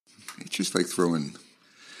just like throwing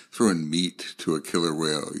meat to a killer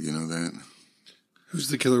whale. You know that? Who's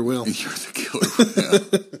the killer whale? You're the killer whale.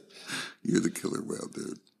 You're the killer whale,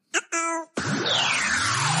 dude.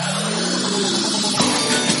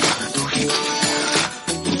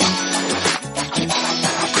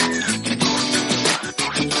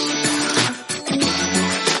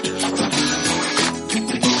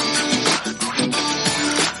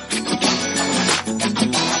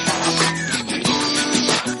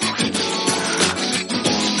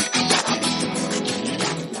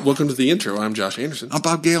 Welcome to the intro. I'm Josh Anderson. I'm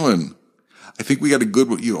Bob Galen. I think we got a good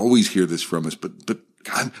one. You always hear this from us, but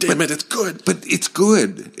God damn it, it's good. But it's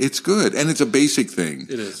good. It's good. And it's a basic thing.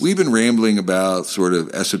 It is. We've been rambling about sort of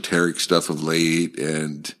esoteric stuff of late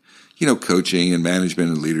and, coaching and management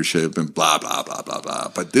and leadership and blah, blah, blah, blah,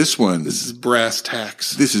 blah. But this is brass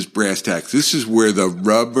tacks. This is brass tacks. This is where the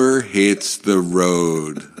rubber hits the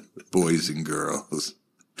road, boys and girls.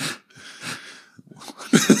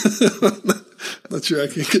 Not sure I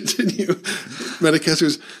can continue.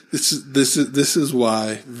 Metacasters, this is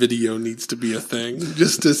why video needs to be a thing.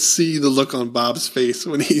 Just to see the look on Bob's face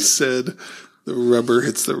when he said the rubber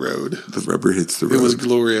hits the road. The rubber hits the road. It was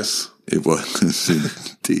glorious. It was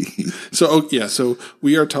indeed. So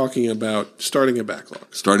we are talking about starting a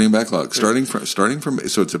backlog. Starting from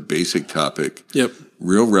so it's a basic topic. Yep.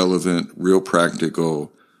 Real relevant, real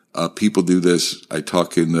practical. People do this. I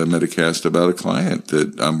talk in the Metacast about a client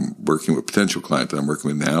that I'm working with, potential client that I'm working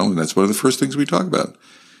with now, and that's one of the first things we talk about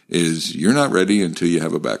is you're not ready until you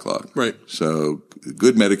have a backlog. Right. So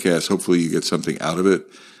good Metacast. Hopefully you get something out of it.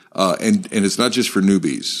 And it's not just for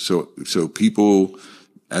newbies. So people,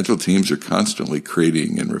 agile teams are constantly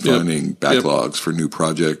creating and refining backlogs for new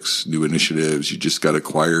projects, new initiatives. You just got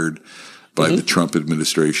acquired by the Trump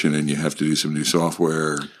administration and you have to do some new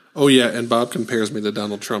software. Oh, yeah, and Bob compares me to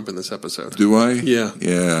Donald Trump in this episode. Do I? Yeah.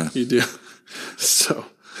 Yeah. You do. So,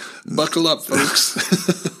 buckle up, folks.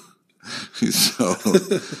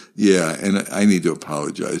 Yeah, and I need to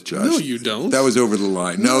apologize, Josh. No, you don't. That was over the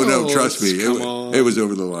line. No, trust me. It was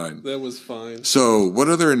over the line. That was fine. So, what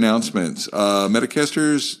other announcements?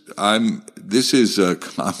 Metacasters, this is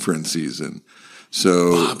conference season.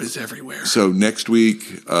 So Bob is everywhere. So next week,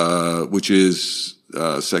 which is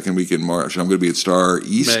second week in March, I'm going to be at Star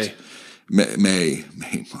East. May.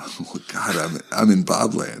 Oh, God, I'm in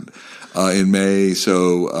Bobland in May.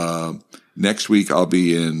 So next week I'll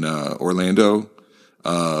be in Orlando.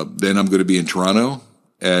 Then I'm going to be in Toronto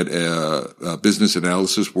at Business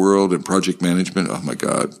Analysis World and Project Management. Oh my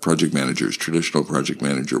God, Project Managers, traditional Project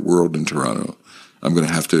Manager World in Toronto. I'm going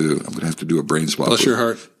to have to do a brain swap. Bless your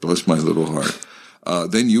heart. Bless my little heart.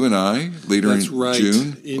 Then you and I later in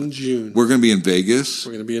June. In June. We're going to be in Vegas.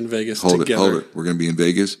 We're going to be in Vegas Hold together. it. We're going to be in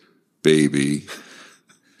Vegas, baby.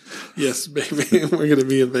 Yes, baby. We're going to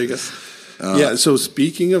be in Vegas. So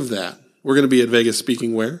speaking of that, we're going to be at Vegas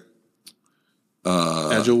speaking where?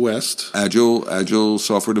 Agile West. Agile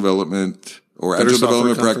software development or Agile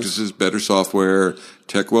development practices, better software,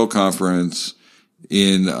 TechWell conference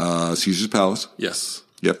in Caesars Palace. Yes.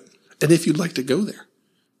 Yep. And if you'd like to go there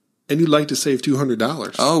and you'd like to save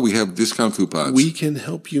 $200. Oh, we have discount coupons. We can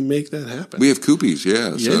help you make that happen. We have coupies,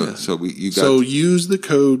 yeah. Yeah. So use the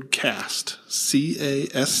code CAST,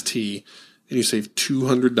 CAST, and you save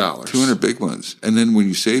 $200. 200 big ones. And then when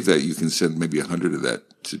you save that, you can send maybe 100 of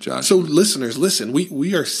that to Josh. So listeners, listen,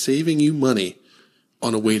 we are saving you money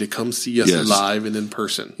on a way to come see us live and in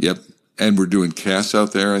person. Yep. And we're doing casts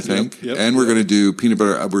out there, I think. Yep. And we're going to do peanut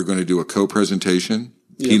butter. We're going to do a co-presentation,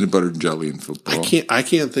 peanut butter and jelly and football. I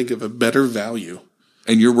can't think of a better value.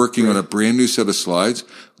 And you're working on a brand new set of slides.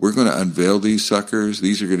 We're going to unveil these suckers.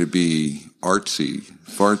 These are going to be artsy,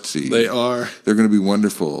 fartsy. They are. They're going to be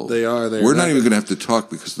wonderful. They are. We're not even going to have to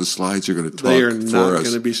talk because the slides are going to talk for us. They are not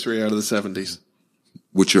going to be straight out of the 70s.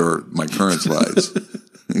 Which are my current slides.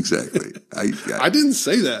 Exactly. I didn't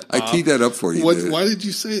say that. I teed that up for you. Why did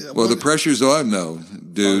you say that? Well, the pressure's on, though,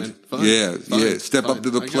 dude. Fine. Step up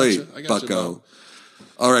to the plate, bucko.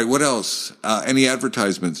 All right, what else? Any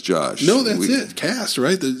advertisements, Josh? No, that's it. Cast,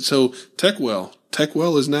 right? So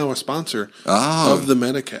TechWell is now a sponsor of the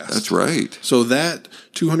Metacast. That's right. So that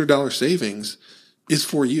 $200 savings is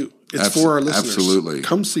for you. It's for our listeners. Absolutely.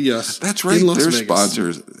 Come see us. That's right. They're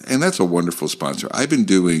sponsors. And that's a wonderful sponsor. I've been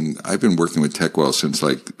working with TechWell since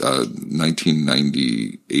like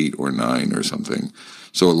 1998 or 9 or something.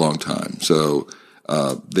 So a long time. So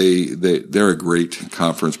they're a great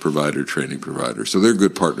conference provider, training provider. So they're a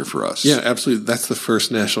good partner for us. Yeah, absolutely. That's the first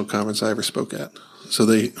national conference I ever spoke at. So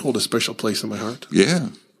they hold a special place in my heart. Yeah,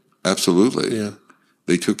 absolutely. Yeah.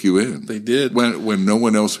 They took you in. They did. When no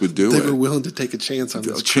one else would do it. They were willing to take a chance on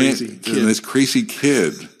this crazy kid. This crazy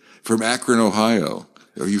kid From Akron, Ohio.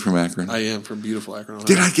 Are you from Akron? I am from beautiful Akron, Ohio.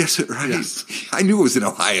 Did I guess it right? Yes. I knew it was in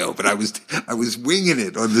Ohio, but I was winging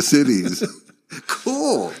it on the cities.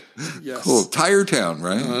 Cool. Yes. Cool. Tire Town,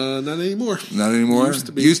 right? Not anymore. Not anymore? Used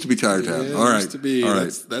to be. Used to be Tire Town. Yeah, All right. Used to be. All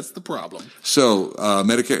right. That's the problem. So,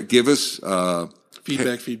 Medicare, give us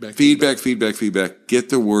feedback. Get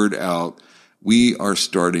the word out. We are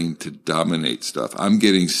starting to dominate stuff. I'm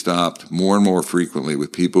getting stopped more and more frequently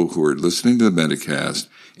with people who are listening to the Medicast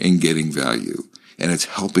and getting value. And it's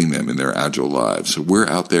helping them in their Agile lives. So we're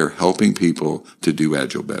out there helping people to do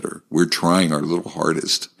Agile better. We're trying our little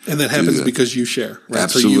hardest. And that happens because you share. Right?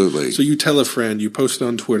 Absolutely. So you tell a friend, you post it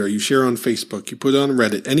on Twitter, you share on Facebook, you put it on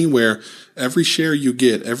Reddit, anywhere. Every share you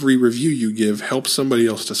get, every review you give helps somebody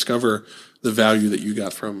else discover the value that you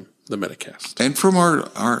got from the Medicast. And from our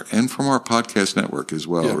podcast network as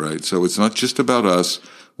well, right? So it's not just about us.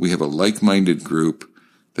 We have a like-minded group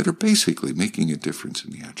that are basically making a difference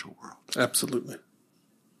in the Agile world. Absolutely.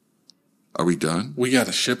 Are we done? We got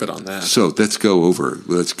to ship it on that. So let's go over.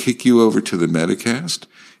 Let's kick you over to the Medicast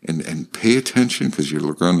and pay attention because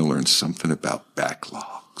you're going to learn something about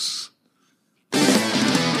backlogs.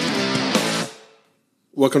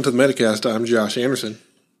 Welcome to the Medicast. I'm Josh Anderson.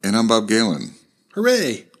 And I'm Bob Galen.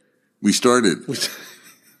 Hooray! We started.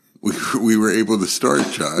 We were able to start,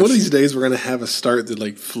 Josh. One of these days we're going to have a start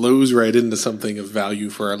that flows right into something of value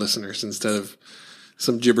for our listeners instead of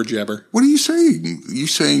some jibber jabber. What are you saying? You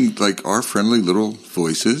saying our friendly little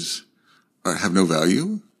voices have no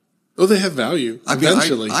value? Oh, they have value.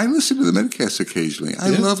 Eventually. I listen to the Medicast occasionally. I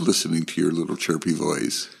love listening to your little chirpy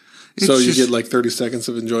voice. So you get 30 seconds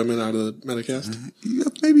of enjoyment out of the Medicast? Yeah,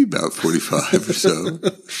 maybe about 45 or so.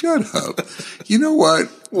 Shut up. You know what?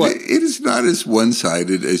 What? It is not as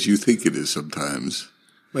one-sided as you think it is sometimes.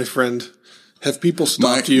 My friend, have people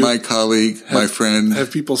stopped you? My colleague, my friend.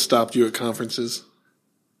 Have people stopped you at conferences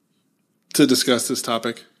to discuss this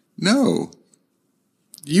topic? No.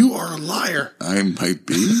 You are a liar. I might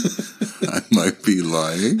be. I might be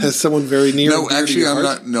lying. Has someone very near? No, actually, I'm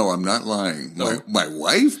not. No, I'm not lying. No. My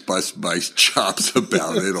wife busts my chops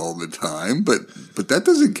about it all the time, but that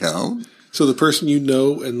doesn't count. So the person you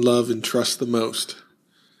know and love and trust the most.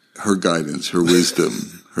 Her guidance, her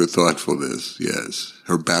wisdom, her thoughtfulness, yes.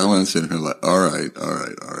 Her balance and her life. All right.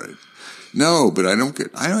 No, but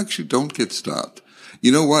I actually don't get stopped.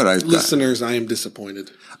 You know what? Listeners, I am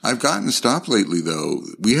disappointed. I've gotten stopped lately, though.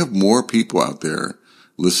 We have more people out there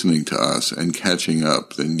listening to us and catching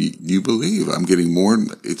up than you believe. I'm getting more.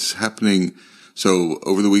 It's happening. So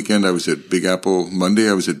over the weekend, I was at Big Apple. Monday,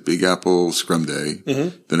 I was at Big Apple Scrum Day.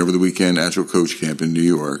 Mm-hmm. Then over the weekend, Agile Coach Camp in New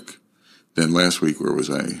York. Then last week, where was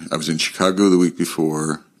I? I was in Chicago the week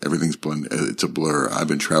before. Everything's blended. It's a blur. I've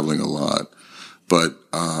been traveling a lot. But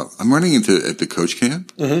I'm running at the coach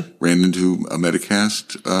camp. Mm-hmm. Ran into a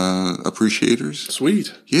Medicast appreciators.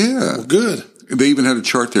 Sweet. Yeah. Well, good. They even had a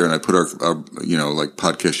chart there, and I put our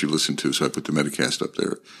podcast you listen to. So I put the Medicast up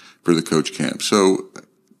there for the coach camp. So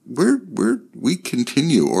we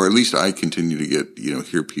continue, or at least I continue to get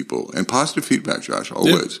hear people and positive feedback. Josh,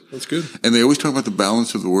 always. Yeah, that's good. And they always talk about the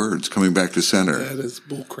balance of the words coming back to center. That is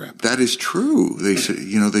bullcrap. That is true. They say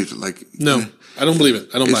they like no. I don't believe it.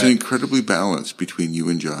 I don't buy it. It's incredibly balanced between you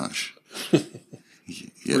and Josh. Yeah.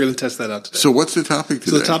 We're going to test that out today. So what's the topic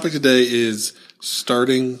today? So the topic today is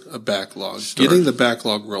starting a backlog, getting the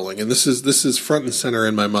backlog rolling. And this is front and center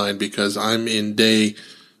in my mind because I'm in day,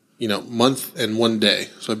 month and 1 day.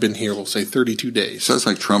 So I've been here, we'll say 32 days. So that's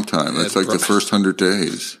like Trump time. That's like the first 100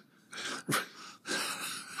 days.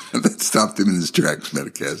 That stopped him in his tracks,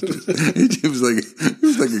 Medicasters. It was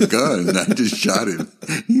like a gun. I just shot him.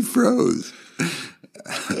 He froze.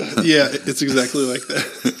 Yeah, it's exactly like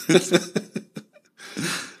that.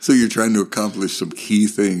 So you're trying to accomplish some key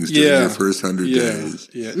things during your first 100 days.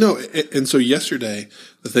 Yeah. No, and so yesterday,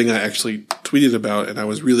 the thing I actually tweeted about, and I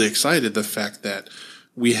was really excited, the fact that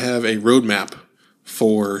we have a roadmap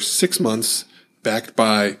for 6 months backed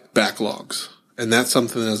by backlogs. And that's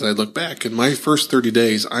something, as I look back, in my first 30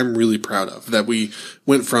 days, I'm really proud of. That we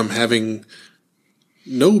went from having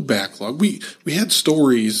no backlog. We had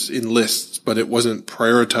stories in lists, but it wasn't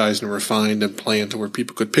prioritized and refined and planned to where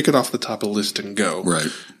people could pick it off the top of the list and go. Right.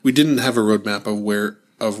 We didn't have a roadmap of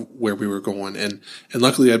where we were going. And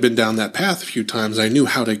luckily I'd been down that path a few times. I knew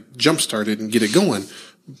how to jumpstart it and get it going.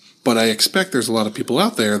 But I expect there's a lot of people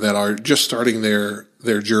out there that are just starting their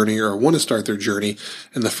journey or want to start their journey.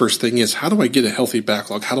 And the first thing is, how do I get a healthy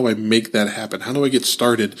backlog? How do I make that happen? How do I get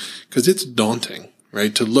started? Because it's daunting,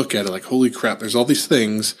 right? To look at it like, holy crap, there's all these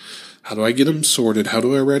things. How do I get them sorted? How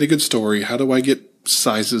do I write a good story? How do I get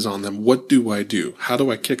sizes on them? What do I do? How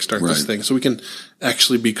do I kickstart this thing so we can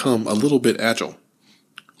actually become a little bit agile?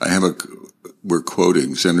 we're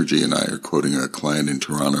quoting, Zenergy and I are quoting a client in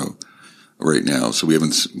Toronto right now. So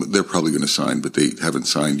they're probably going to sign, but they haven't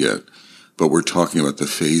signed yet. But we're talking about the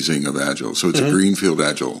phasing of Agile. So it's a greenfield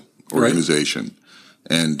Agile organization.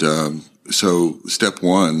 Right. And so step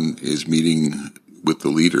one is meeting with the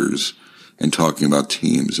leaders and talking about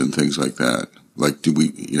teams and things like that. Like,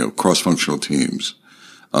 cross-functional teams.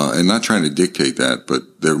 And not trying to dictate that,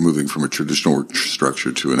 but they're moving from a traditional org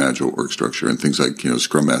structure to an Agile org structure, and things like,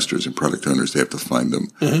 Scrum Masters and product owners, they have to find them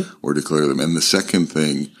or declare them. And the second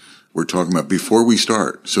thing we're talking about before we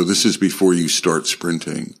start, so this is before you start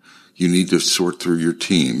sprinting, you need to sort through your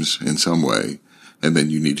teams in some way, and then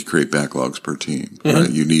you need to create backlogs per team, right?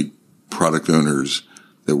 You need product owners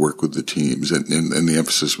that work with the teams, and the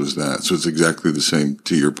emphasis was that. So it's exactly the same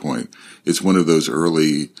to your point. It's one of those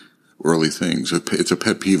early things. It's a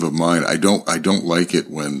pet peeve of mine. I don't like it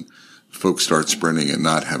when folks start sprinting and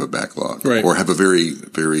not have a backlog, right, or have a very,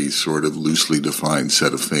 very sort of loosely defined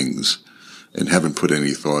set of things and haven't put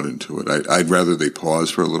any thought into it. I'd rather they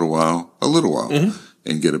pause for a little while,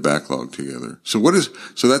 and get a backlog together. So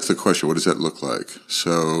that's the question. What does that look like?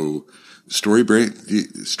 So story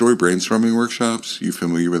brainstorming workshops, you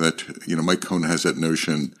familiar with that? Mike Cohn has that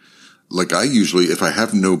notion. Like, I usually, if I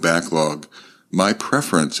have no backlog, my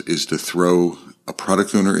preference is to throw a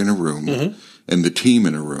product owner in a room and the team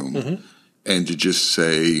in a room and to just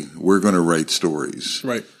say, we're going to write stories.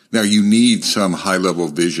 Right. Now, you need some high-level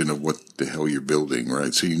vision of what the hell you're building,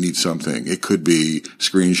 right? So you need something. It could be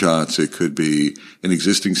screenshots. It could be an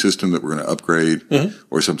existing system that we're going to upgrade,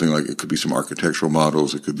 or something like, it could be some architectural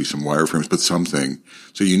models. It could be some wireframes, but something.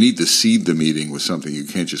 So you need to seed the meeting with something. You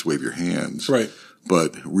can't just wave your hands. Right.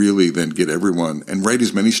 But really then get everyone and write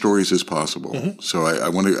as many stories as possible. So I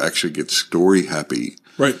want to actually get story happy.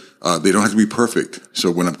 Right. They don't have to be perfect.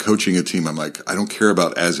 So when I'm coaching a team, I'm like, I don't care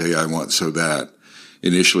about as a, I want so that.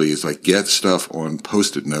 Initially, it's like, get stuff on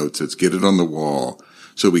Post-it notes. Let's get it on the wall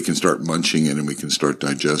so we can start munching it and we can start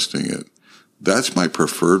digesting it. That's my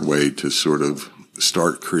preferred way to sort of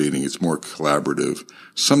start creating. It's more collaborative.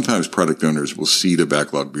 Sometimes product owners will seed a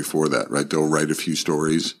backlog before that, right? They'll write a few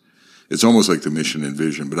stories. It's almost like the mission and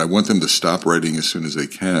vision, but I want them to stop writing as soon as they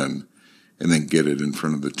can and then get it in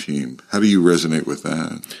front of the team. How do you resonate with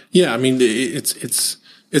that? Yeah, I mean, it's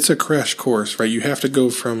a crash course, right? You have to go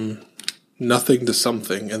from nothing to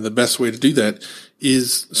something, and the best way to do that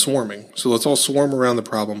is swarming. So let's all swarm around the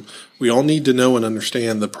problem. We all need to know and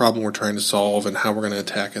understand the problem we're trying to solve and how we're going to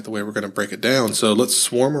attack it, the way we're going to break it down. So let's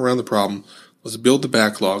swarm around the problem. Let's build the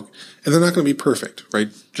backlog. And they're not going to be perfect, right?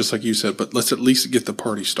 Just like you said, but let's at least get the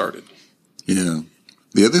party started. Yeah.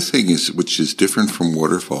 The other thing is, which is different from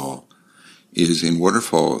Waterfall, is in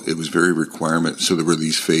Waterfall, it was very requirement. So there were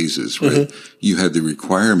these phases, right? You had the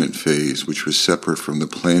requirement phase, which was separate from the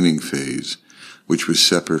planning phase, which was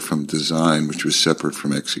separate from design, which was separate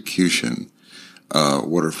from execution,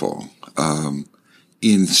 Waterfall.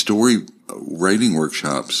 In story writing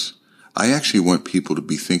workshops, I actually want people to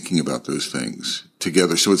be thinking about those things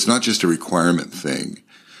together. So it's not just a requirement thing.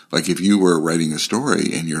 Like, if you were writing a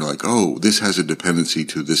story and you're like, oh, this has a dependency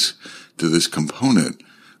to this component,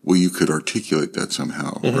 well, you could articulate that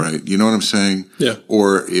somehow, right? You know what I'm saying? Yeah.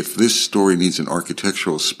 Or if this story needs an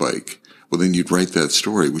architectural spike, well, then you'd write that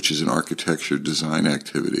story, which is an architecture design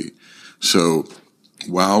activity. So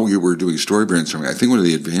while you were doing story brainstorming, I think one of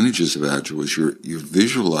the advantages of Agile is you're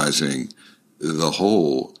visualizing the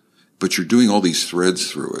whole, but you're doing all these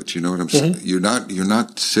threads through it. You know what I'm saying? You're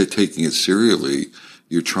not taking it serially.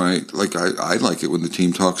 You're trying, like, I like it when the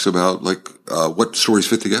team talks about, like, what stories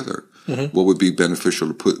fit together. What would be beneficial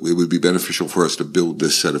it would be beneficial for us to build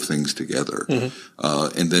this set of things together,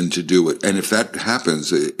 and then to do it. And if that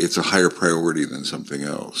happens, it's a higher priority than something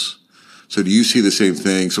else. So do you see the same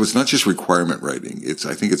thing? So it's not just requirement writing.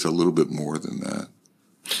 I think it's a little bit more than that.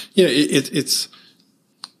 Yeah, it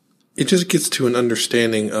just gets to an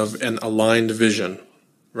understanding of an aligned vision,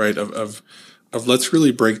 right? Of let's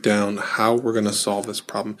really break down how we're going to solve this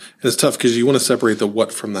problem. And it's tough because you want to separate the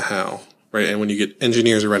what from the how. Right. And when you get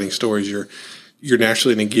engineers writing stories, you're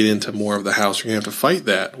naturally going to get into more of the how. So you're going to have to fight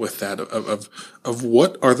that with that of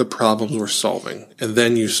what are the problems we're solving. And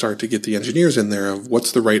then you start to get the engineers in there of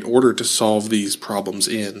what's the right order to solve these problems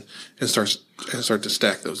in, and start to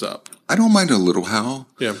stack those up. I don't mind a little how.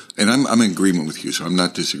 Yeah. And I'm in agreement with you, so I'm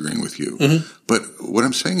not disagreeing with you. But what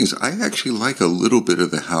I'm saying is I actually like a little bit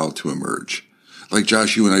of the how to emerge. Like,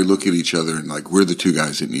 Josh, you and I look at each other and, like, we're the two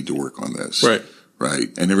guys that need to work on this. Right. right?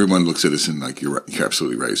 And everyone looks at us and like, you're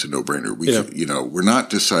absolutely right. It's a no-brainer. We're not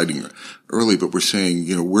deciding early, but we're saying,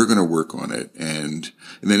 we're going to work on it. And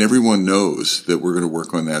then everyone knows that we're going to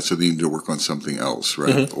work on that. So they need to work on something else,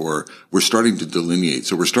 right? Mm-hmm. Or we're starting to delineate.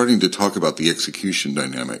 So we're starting to talk about the execution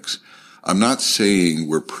dynamics. I'm not saying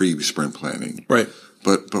we're pre-sprint planning. Right.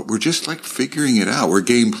 But we're just like figuring it out. We're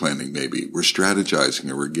game planning maybe. We're strategizing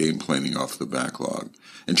or we're game planning off the backlog.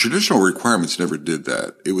 And traditional requirements never did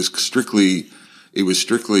that. It was strictly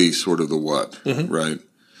sort of the what, mm-hmm. right?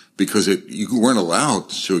 Because you weren't allowed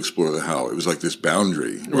to explore the how. It was like this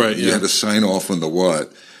boundary. Right. You had to sign off on the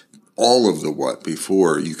what, all of the what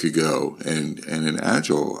before you could go. And in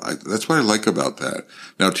Agile, that's what I like about that.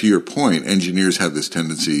 Now, to your point, engineers have this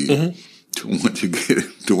tendency mm-hmm. to want to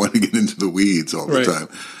get into the weeds all the right. time.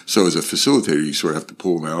 So as a facilitator, you sort of have to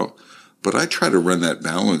pull them out. But I try to run that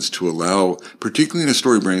balance to allow, particularly in a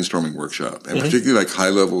story brainstorming workshop, and mm-hmm. particularly like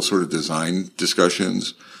high level sort of design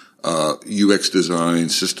discussions, UX design,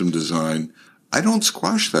 system design. I don't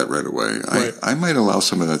squash that right away. Right. I might allow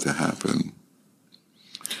some of that to happen.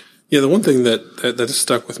 Yeah, the one thing that has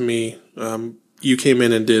stuck with me, you came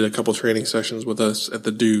in and did a couple training sessions with us at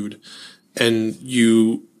the Dude, and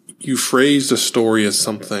you phrased a story as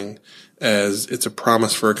something as it's a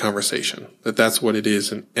promise for a conversation, that's what it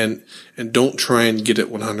is. And don't try and get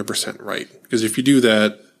it 100% right. Because if you do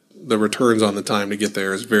that, the returns on the time to get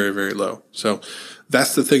there is very, very low. So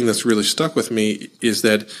that's the thing that's really stuck with me, is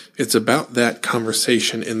that it's about that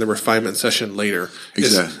conversation in the refinement session later.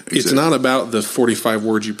 Exactly. It's not about the 45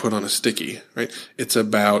 words you put on a sticky, right? It's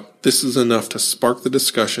about, this is enough to spark the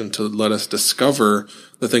discussion, to let us discover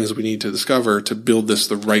the things we need to discover to build this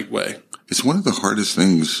the right way. It's one of the hardest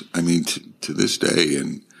things, to this day.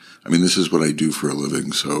 And this is what I do for a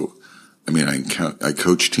living. So, I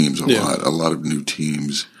coach teams a lot of new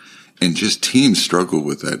teams. And just teams struggle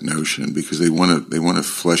with that notion because they want to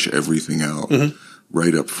flesh everything out mm-hmm.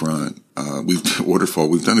 right up front.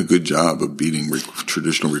 We've done a good job of beating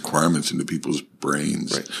traditional requirements into people's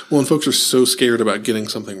brains. Right. Well, and folks are so scared about getting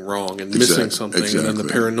something wrong and missing something, and then the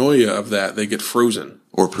paranoia of that, they get frozen.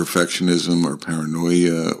 Or perfectionism, or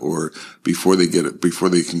paranoia, or before they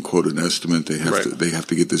can quote an estimate, they have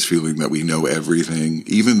to get this feeling that we know everything,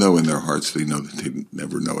 even though in their hearts they know that they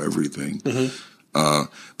never know everything. Mm-hmm.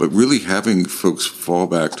 But really having folks fall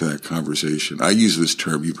back to that conversation. I use this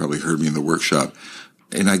term, you probably heard me in the workshop,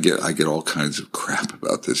 and I get all kinds of crap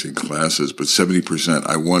about this in classes, but 70%,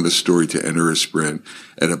 I want a story to enter a sprint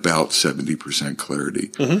at about 70% clarity.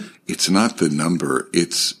 Mm-hmm. It's not the number,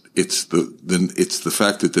 it's the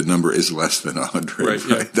fact that the number is less than 100, right?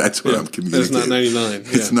 Yeah. That's what I'm communicating. It's not 99.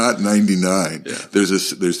 It's not 99. Yeah. There's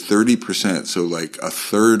 30%, so like a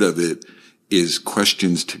third of it is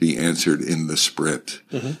questions to be answered in the sprint,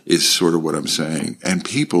 mm-hmm. is sort of what I'm saying. And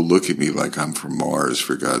people look at me like I'm from Mars,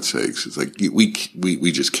 for God's sakes. It's like, we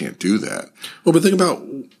just can't do that. Well, but think about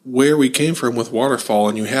where we came from with Waterfall,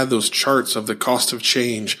 and you had those charts of the cost of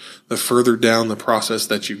change, the further down the process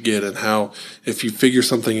that you get, and how if you figure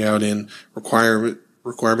something out in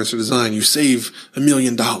requirements or design, you save $1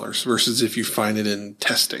 million versus if you find it in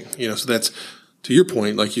testing, so that's, to your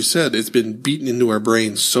point, like you said, it's been beaten into our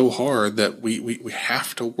brains so hard that we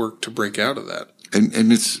have to work to break out of that.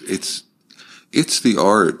 And it's the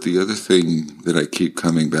art. The other thing that I keep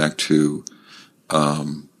coming back to,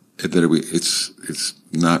 it's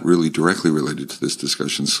not really directly related to this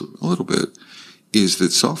discussion a little bit, is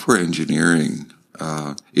that software engineering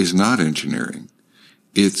is not engineering.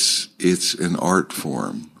 It's an art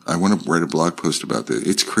form. I want to write a blog post about that.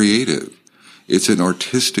 It's creative. It's an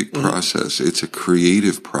artistic process. Mm-hmm. It's a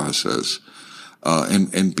creative process.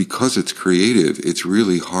 And because it's creative, it's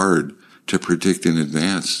really hard to predict in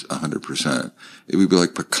advance 100%. It would be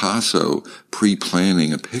like Picasso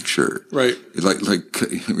pre-planning a picture. Right. Like,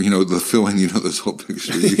 the filling, this whole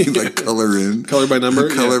picture you can like color in. Color by number?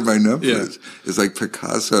 Color by numbers. Yeah. It's like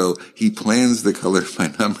Picasso, he plans the color by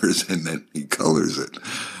numbers and then he colors it.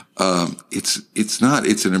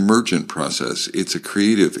 It's an emergent process. It's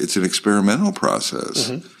it's an experimental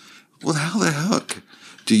process. Mm-hmm. Well, how the heck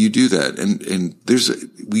do you do that? And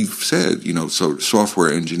we've said, so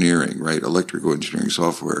software engineering, right? Electrical engineering,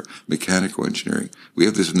 software, mechanical engineering. We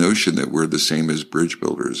have this notion that we're the same as bridge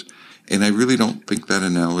builders. And I really don't think that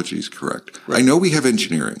analogy is correct. Right. I know we have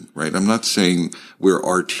engineering, right? I'm not saying we're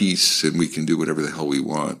artistes and we can do whatever the hell we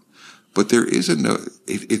want. But there is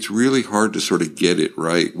it's really hard to sort of get it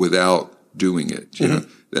right without doing it. You know,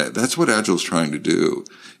 that's what Agile's trying to do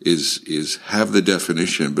is have the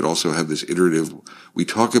definition, but also have this iterative. We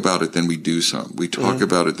talk about it, then we do some. We talk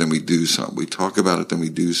about it, then we do some. We talk about it, then we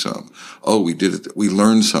do some. Oh, we did it. We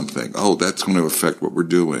learned something. Oh, that's going to affect what we're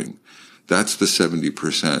doing. That's the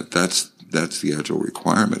 70%. That's the Agile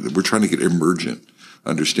requirement. We're trying to get emergent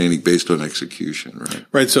understanding based on execution, right?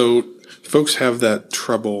 Right. So folks have that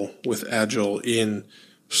trouble with Agile in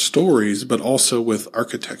stories, but also with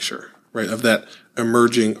architecture, right? Of that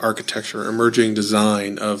emerging architecture, emerging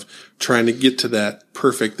design of trying to get to that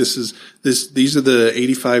perfect. These are the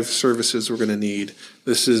 85 services we're going to need.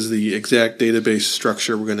 This is the exact database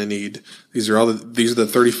structure we're going to need. These are the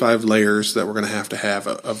 35 layers that we're going to have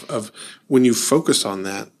of when you focus on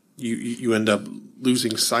that, you end up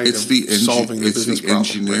losing sight of solving the business problem.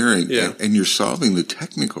 It's the engineering, right? Yeah. and you're solving the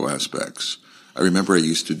technical aspects. I remember I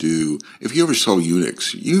used to do, if you ever saw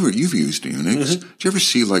Unix, you've used Unix. Mm-hmm. Did you ever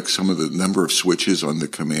see like some of the number of switches on the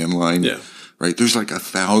command line? Yeah. Right? There's like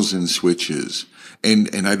 1,000 switches.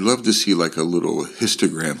 And I'd love to see like a little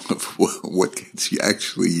histogram of what gets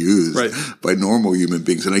actually used by normal human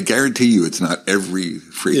beings. And I guarantee you it's not every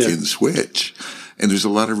freaking switch. And there's a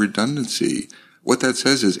lot of redundancy. What that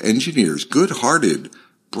says is engineers, good-hearted,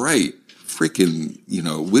 bright, freaking,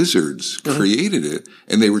 wizards created it,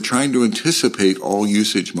 and they were trying to anticipate all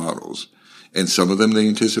usage models. And some of them they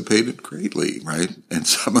anticipated greatly, right? And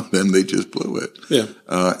some of them they just blew it. Yeah.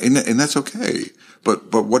 And that's okay.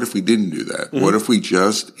 But what if we didn't do that? Mm-hmm. What if we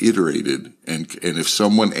just iterated and if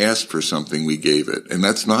someone asked for something, we gave it? And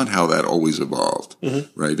that's not how that always evolved,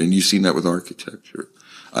 right? And you've seen that with architecture.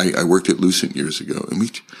 I worked at Lucent years ago, and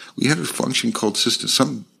we had a function called systems.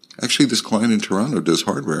 Actually, this client in Toronto does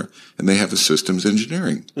hardware, and they have a systems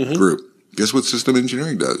engineering group. Guess what system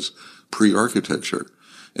engineering does? Pre-architecture.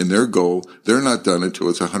 And their goal, they're not done until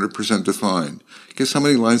it's 100% defined. Guess how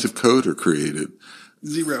many lines of code are created?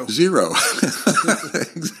 Zero.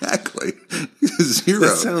 Exactly. Zero.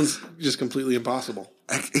 That sounds just completely impossible.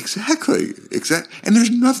 Exactly. And there's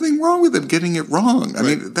nothing wrong with them getting it wrong. I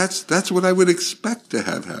mean, that's what I would expect to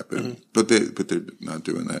have happen. But they're not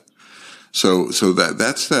doing that. So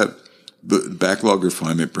that's the backlog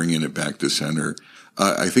refinement, bringing it back to center.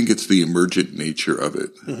 I think it's the emergent nature of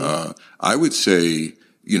it. I would say,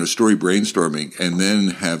 story brainstorming and then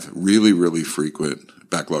have really, really frequent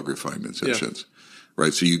backlog refinement sessions.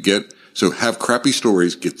 Right. So have crappy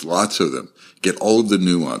stories, get lots of them, get all of the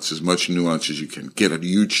nuance, as much nuance as you can, get a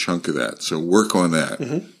huge chunk of that. So work on that.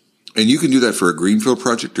 And you can do that for a greenfield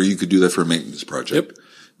project, or you could do that for a maintenance project.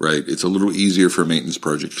 Right. It's a little easier for a maintenance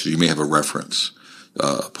project because you may have a reference,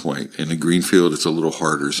 point. In a greenfield, it's a little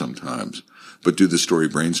harder sometimes, but do the story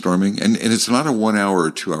brainstorming. And it's not a 1 hour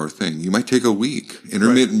or 2 hour thing. You might take a week,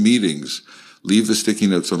 intermittent meetings, leave the sticky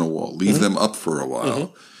notes on a wall, leave them up for a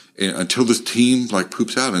while. And until this team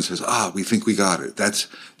poops out and says, we think we got it.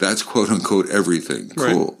 That's quote unquote everything.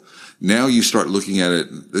 Cool. Now you start looking at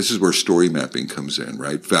it. This is where story mapping comes in,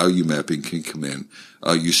 right? Value mapping can come in.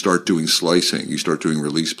 You start doing slicing. You start doing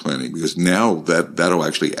release planning, because now that'll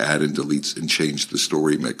actually add and delete and change the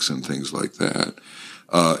story mix and things like that.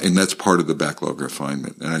 And that's part of the backlog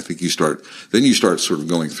refinement. And I think you start sort of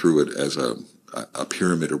going through it as a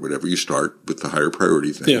pyramid or whatever. You start with the higher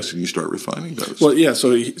priority things and you start refining those. Well, yeah.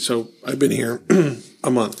 So I've been here a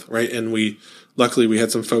month, right? And luckily we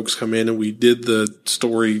had some folks come in and we did the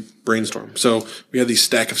story brainstorm. So we had these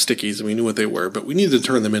stack of stickies and we knew what they were, but we needed to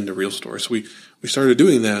turn them into real stories. So we started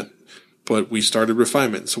doing that, but we started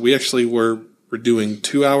refinement. So we actually we're doing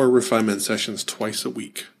 2-hour refinement sessions twice a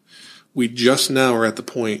week. We just now are at the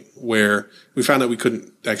point where we found out we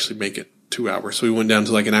couldn't actually make it 2 hours. So we went down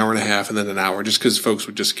to like an hour and a half and then an hour, just because folks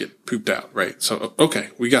would just get pooped out, right? So, okay,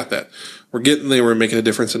 we got that. We're getting there. We're making a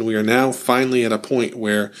difference. And we are now finally at a point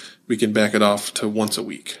where we can back it off to once a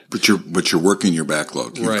week. But you're working your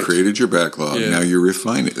backlog. You've created your backlog. Now you're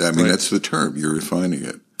refining it. I mean, that's the term. You're refining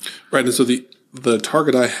it. Right. And so the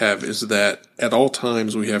target I have is that at all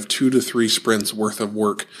times we have 2 to 3 sprints worth of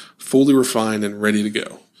work fully refined and ready to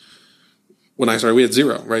go. When I started, we had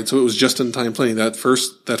 0, right? So it was just-in-time planning. That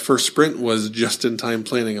first sprint was just-in-time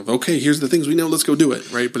planning of, okay, here's the things we know, let's go do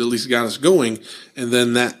it, right? But at least it got us going. And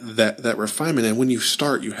then that refinement. And when you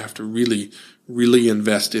start, you have to really, really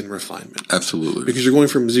invest in refinement. Absolutely. Because you're going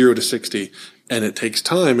from 0 to 60, and it takes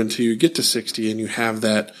time until you get to 60 and you have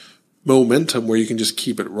that momentum where you can just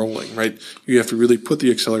keep it rolling, right? You have to really put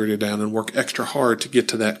the accelerator down and work extra hard to get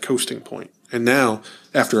to that coasting point. And now,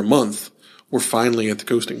 after a month, we're finally at the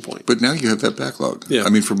coasting point. But now you have that backlog. Yeah. I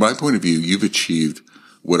mean, from my point of view, you've achieved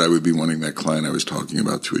what I would be wanting that client I was talking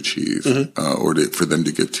about to achieve, or for them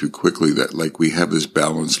to get to quickly, that we have this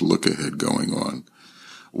balanced look ahead going on.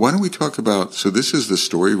 Why don't we talk about, so this is the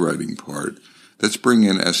story writing part. Let's bring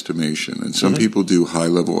in estimation. And some people do high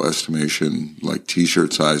level estimation, like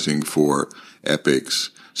t-shirt sizing for epics.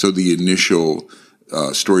 So the initial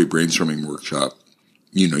story brainstorming workshop,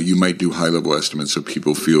 you might do high-level estimates so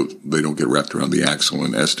people feel they don't get wrapped around the axle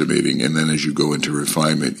in estimating. And then as you go into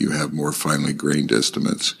refinement, you have more finely grained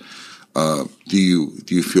estimates. Do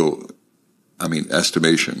you feel,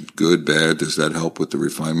 estimation, good, bad, does that help with the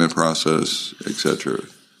refinement process, et cetera?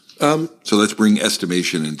 So let's bring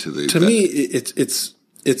estimation into the... To me, it's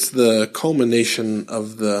the culmination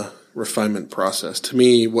of the refinement process. To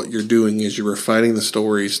me, what you're doing is you're refining the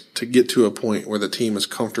stories to get to a point where the team is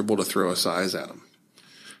comfortable to throw a size at them.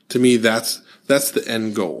 To me, that's the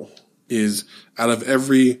end goal, is out of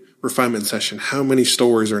every refinement session, how many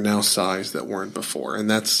stories are now sized that weren't before? And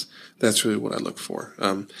that's really what I look for.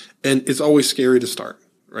 And it's always scary to start,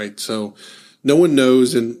 right? So no one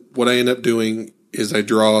knows, and what I end up doing is I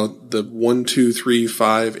draw the 1, 2, 3,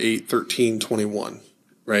 5, 8, 13, 21,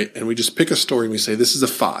 right? And we just pick a story and we say, this is a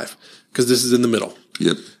 5, because this is in the middle.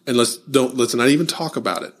 Yep. And let's not even talk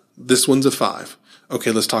about it. This one's a 5.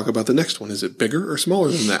 Okay, let's talk about the next one. Is it bigger or smaller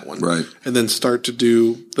than that one? Right. And then start to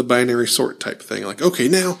do the binary sort type thing. Like, okay,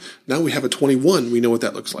 now we have a 21. We know what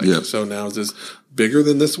that looks like. Yep. So now is this bigger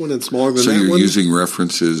than this one and smaller than that one? So you're using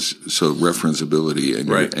references, so referenceability, and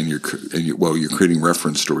right. you're creating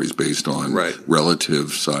reference stories based on right.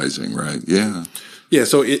 relative sizing, right? Yeah. Yeah.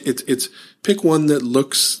 So it's pick one that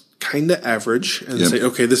looks kind of average and say,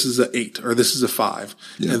 okay, this is a 8 or this is a 5.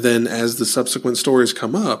 Yep. And then as the subsequent stories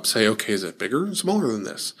come up, say, okay, is it bigger or smaller than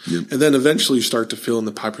this? Yep. And then eventually you start to fill in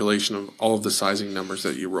the population of all of the sizing numbers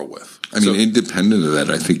that you roll with. Independent of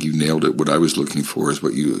that, I think you nailed it. What I was looking for is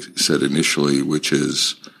what you said initially, which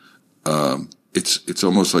is, it's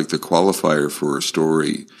almost like the qualifier for a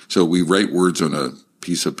story. So we write words on a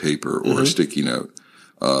piece of paper or a sticky note.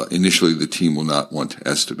 Initially the team will not want to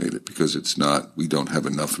estimate it because we don't have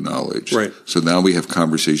enough knowledge. Right. So now we have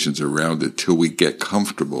conversations around it till we get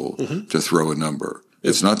comfortable to throw a number. Yep.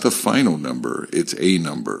 It's not the final number, it's a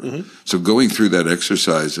number. So going through that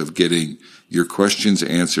exercise of getting your questions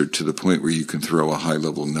answered to the point where you can throw a high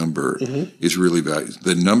level number is really valuable.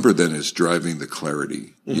 The number then is driving the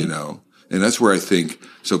clarity, and that's where I think,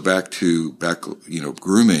 so back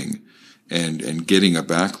grooming, and getting a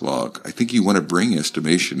backlog, I think you want to bring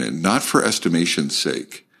estimation in, not for estimation's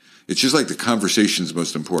sake. It's just like the conversation's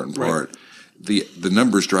most important part. Right. The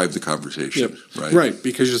numbers drive the conversation, right? Right,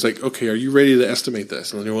 because you're just like, okay, are you ready to estimate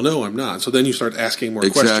this? And then you go, no, I'm not. So then you start asking more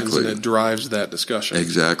questions, and it drives that discussion.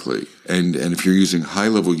 Exactly. And if you're using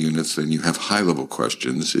high-level units, then you have high-level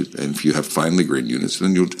questions. And if you have finely grained units,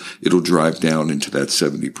 then it'll drive down into that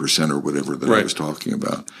 70% or whatever that I was talking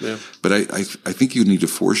about. Yeah. But I think you need to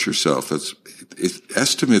force yourself.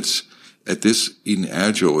 Estimates in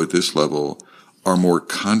Agile at this level are more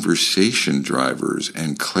conversation drivers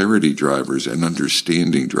and clarity drivers and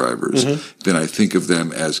understanding drivers than I think of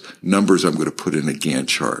them as numbers I'm going to put in a Gantt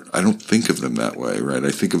chart. I don't think of them that way, right? I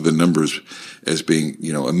think of the numbers as being,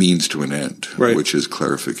 a means to an end, which is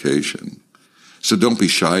clarification. So don't be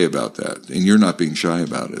shy about that. And you're not being shy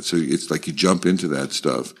about it. So it's like you jump into that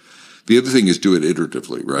stuff. The other thing is do it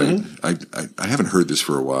iteratively, right? I haven't heard this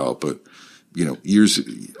for a while, but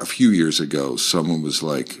a few years ago, someone was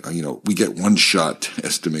like, we get one shot to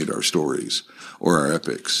estimate our stories or our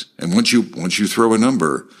epics. And once you throw a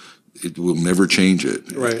number, it will never change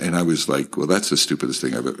it. Right. And I was like, well, that's the stupidest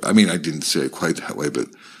thing I've ever, I didn't say it quite that way, but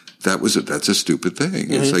that's a stupid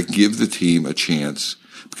thing. It's like, give the team a chance.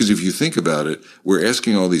 Because if you think about it, we're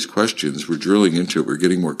asking all these questions, we're drilling into it, we're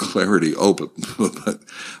getting more clarity. Oh,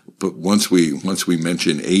 but once we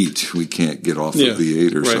mention 8, we can't get off of the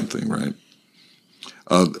 8 or something, right?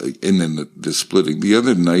 And then the splitting. The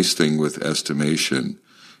other nice thing with estimation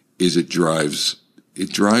is it drives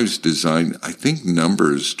design. I think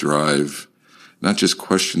numbers drive not just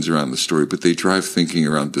questions around the story, but they drive thinking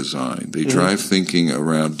around design. They drive thinking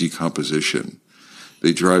around decomposition.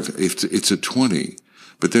 They drive, it's a 20,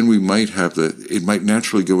 but then we might have it might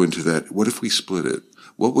naturally go into that. What if we split it?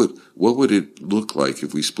 What would it look like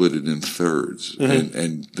if we split it in thirds?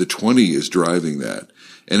 And the 20 is driving that.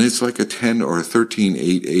 And it's like a 10 or a 13,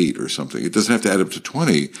 8, 8 or something. It doesn't have to add up to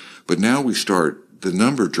 20, but now the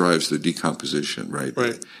number drives the decomposition, right?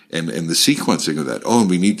 Right. And the sequencing of that. Oh, and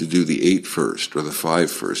we need to do the 8 first or the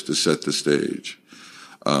 5 first to set the stage.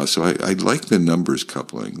 So I like the numbers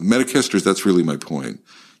coupling. Metacasters, that's really my point.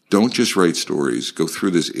 Don't just write stories. Go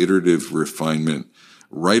through this iterative refinement.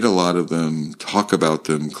 Write a lot of them, talk about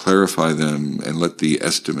them, clarify them, and let the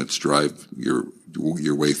estimates drive your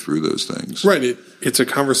way through those things. Right. It's a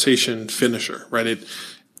conversation finisher, right?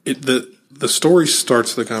 The story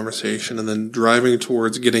starts the conversation, and then driving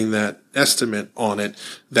towards getting that estimate on it,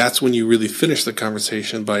 that's when you really finish the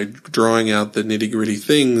conversation by drawing out the nitty-gritty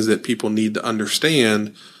things that people need to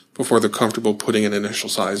understand before they're comfortable putting an initial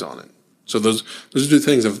size on it. So those are two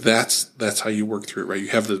things. If that's how you work through it, right? You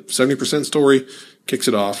have the 70% story, kicks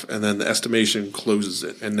it off, and then the estimation closes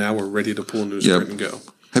it, and now we're ready to pull a new sprint and go.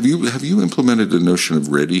 Have you implemented the notion of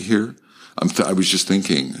ready here? I was just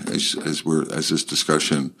thinking as this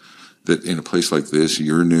discussion that in a place like this,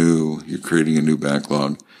 you're creating a new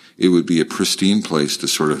backlog. It would be a pristine place to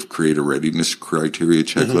sort of create a readiness criteria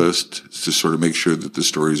checklist to sort of make sure that the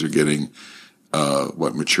stories are getting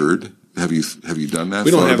matured. Have you done that?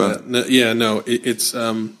 We don't have that. No, it's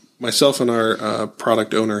myself and our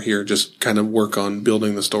product owner here just kind of work on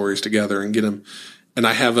building the stories together and get them. And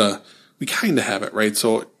we kind of have it, right?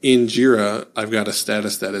 So in Jira, I've got a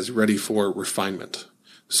status that is ready for refinement.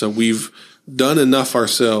 So we've done enough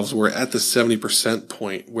ourselves. We're at the 70%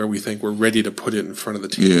 point where we think we're ready to put it in front of the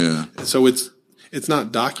team. Yeah. And so it's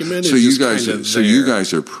not documented. So you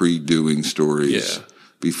guys are pre-doing stories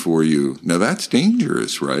before you. Now that's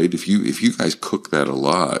dangerous, right? If you guys cook that a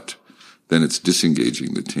lot, then it's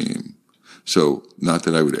disengaging the team. So not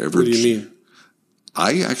that I would ever. What do you mean?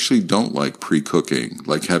 I actually don't like pre-cooking,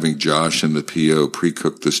 like having Josh and the PO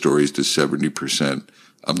pre-cook the stories to 70%.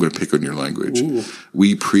 I'm going to pick on your language. Ooh.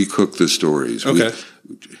 We pre-cook the stories. Okay.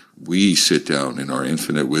 We sit down in our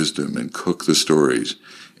infinite wisdom and cook the stories.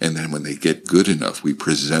 And then when they get good enough, we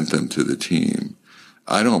present them to the team.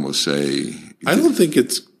 I'd almost say. I don't think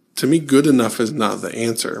to me, good enough is not the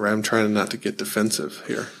answer, right? I'm trying not to get defensive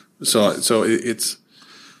here. So it's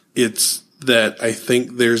that I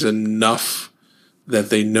think there's enough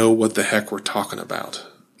that they know what the heck we're talking about.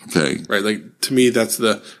 Okay. Right. Like to me, that's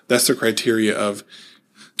the criteria of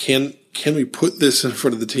can we put this in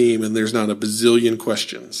front of the team and there's not a bazillion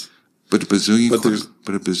questions. But a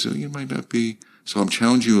bazillion might not be. So I'm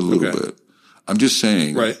challenging you a little bit. I'm just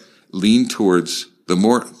saying, right. Lean towards the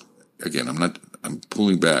more, again, I'm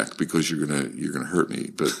pulling back because you're going to hurt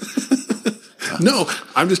me, but no,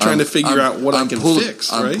 I'm just trying to figure out what I can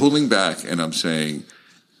fix. Right? I'm pulling back and I'm saying,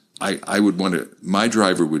 I would want to, my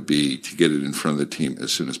driver would be to get it in front of the team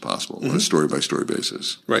as soon as possible on a story-by-story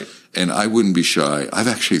basis. Right. And I wouldn't be shy. I've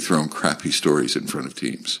actually thrown crappy stories in front of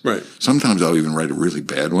teams. Right. Sometimes I'll even write a really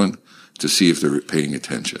bad one to see if they're paying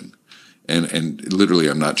attention. And literally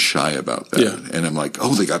I'm not shy about that. Yeah. And I'm like,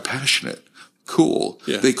 oh, they got passionate. Cool.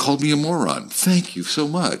 Yeah. They called me a moron. Thank you so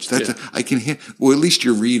much. I can hear, well, at least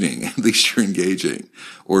you're reading, at least you're engaging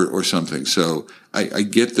or something. So I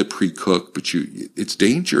get the pre-cook, but it's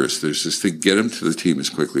dangerous. There's this thing, get them to the team as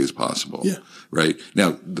quickly as possible. Yeah. Right.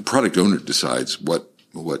 Now the product owner decides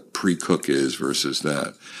what pre-cook is versus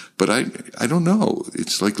that. But I don't know.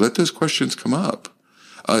 It's like, let those questions come up.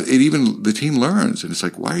 The team learns, and it's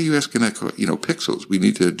like, why are you asking that? Pixels. We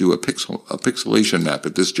need to do a pixelation map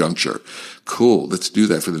at this juncture. Cool. Let's do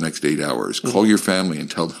that for the next 8 hours. Call your family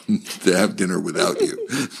and tell them to have dinner without you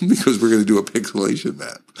because we're going to do a pixelation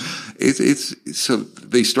map. It's so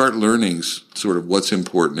they start learning sort of what's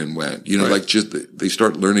important and when. Right. They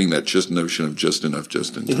start learning that just notion of just enough,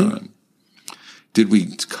 just in time. Did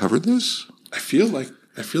we cover this? I feel like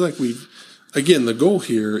we've. Again, the goal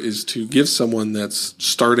here is to give someone that's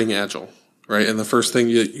starting Agile, right? And the first thing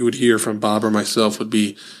that you would hear from Bob or myself would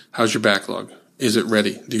be, how's your backlog? Is it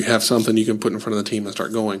ready? Do you have something you can put in front of the team and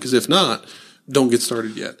start going? Because if not, don't get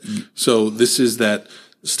started yet. So this is that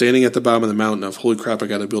standing at the bottom of the mountain of, holy crap, I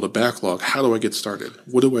got to build a backlog. How do I get started?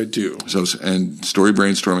 What do I do? And story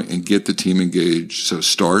brainstorming and get the team engaged. So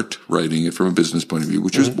start writing it from a business point of view,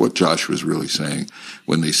 which is what Josh was really saying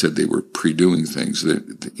when they said they were pre-doing things.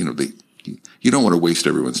 You don't want to waste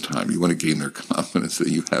everyone's time. You want to gain their confidence that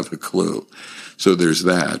you have a clue. So there's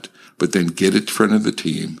that. But then get it in front of the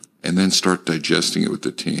team and then start digesting it with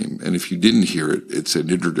the team. And if you didn't hear it, it's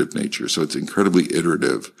an iterative nature. So it's incredibly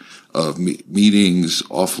iterative of meetings,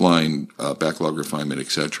 offline backlog refinement,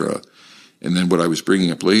 etc. And then what I was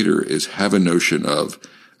bringing up later is have a notion of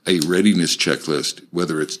a readiness checklist,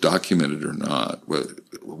 whether it's documented or not,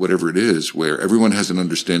 whatever it is, where everyone has an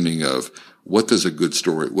understanding of what does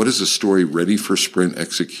a story ready for sprint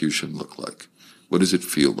execution look like? What does it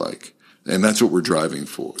feel like? And that's what we're driving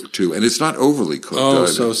for too. And it's not overly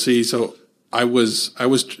cooked. To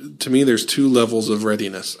me, there's two levels of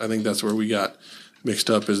readiness. I think that's where we got mixed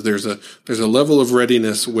up is there's a level of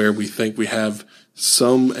readiness where we think we have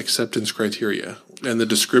some acceptance criteria and the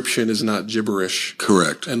description is not gibberish.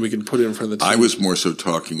 Correct. And we can put it in front of the team. I was more so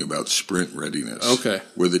talking about sprint readiness. Okay.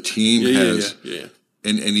 Where the team has. Yeah.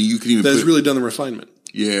 And you can even. That's really done the refinement.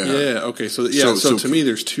 Yeah. Yeah. Okay. So to me,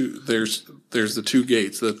 there's the two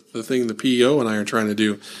gates. The thing the PEO and I are trying to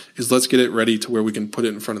do is let's get it ready to where we can put it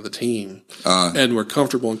in front of the team, and we're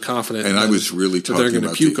comfortable and confident. And I was really talking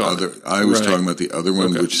about the other. I was talking about the other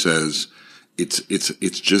one, which says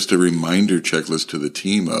it's just a reminder checklist to the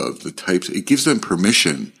team of the types. It gives them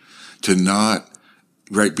permission to not,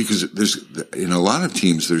 right? Because in a lot of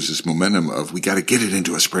teams, there's this momentum of, we got to get it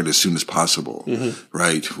into a sprint as soon as possible,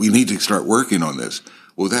 right? We need to start working on this.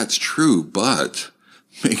 Well, that's true, but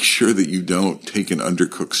make sure that you don't take an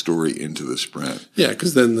undercooked story into the sprint. Yeah,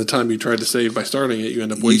 because then the time you tried to save by starting it, you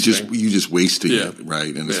end up wasting. You just wasting it,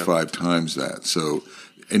 right? And it's 5 times that. So,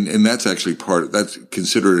 and that's actually that's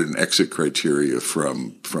considered an exit criteria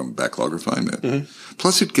from backlog refinement.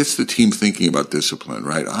 Plus, it gets the team thinking about discipline,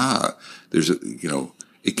 right?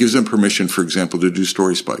 It gives them permission, for example, to do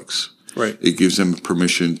story spikes. Right. It gives them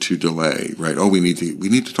permission to delay, right? Oh, we need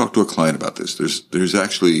to talk to a client about this. There's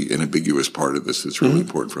actually an ambiguous part of this that's really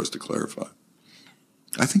important for us to clarify.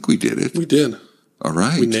 I think we did it. We did. All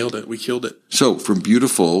right. We nailed it. We killed it. So from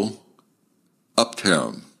beautiful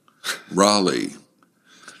Uptown, Raleigh,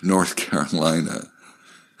 North Carolina,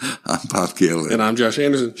 I'm Bob Galen. And I'm Josh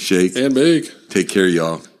Anderson. Shake. And Big. Take care,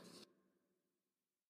 y'all.